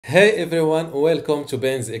Hey everyone, welcome to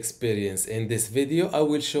Ben's Experience. In this video, I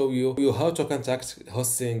will show you how to contact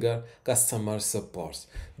Hostinger customer support.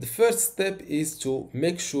 The first step is to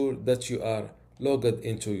make sure that you are logged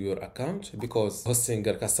into your account because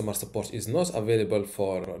Hostinger customer support is not available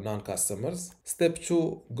for non-customers. Step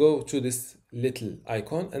 2, go to this little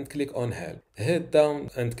icon and click on help. Head down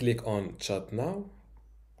and click on chat now.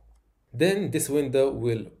 Then this window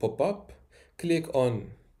will pop up. Click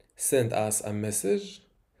on send us a message.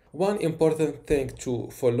 One important thing to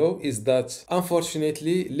follow is that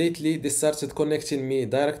unfortunately lately they started connecting me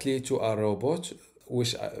directly to a robot,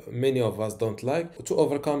 which many of us don't like. To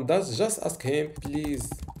overcome that, just ask him, please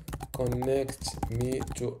connect me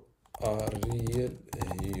to a real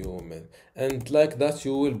human, and like that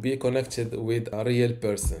you will be connected with a real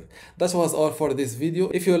person. That was all for this video.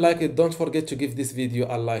 If you like it, don't forget to give this video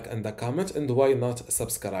a like and a comment, and why not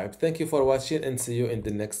subscribe. Thank you for watching and see you in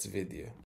the next video.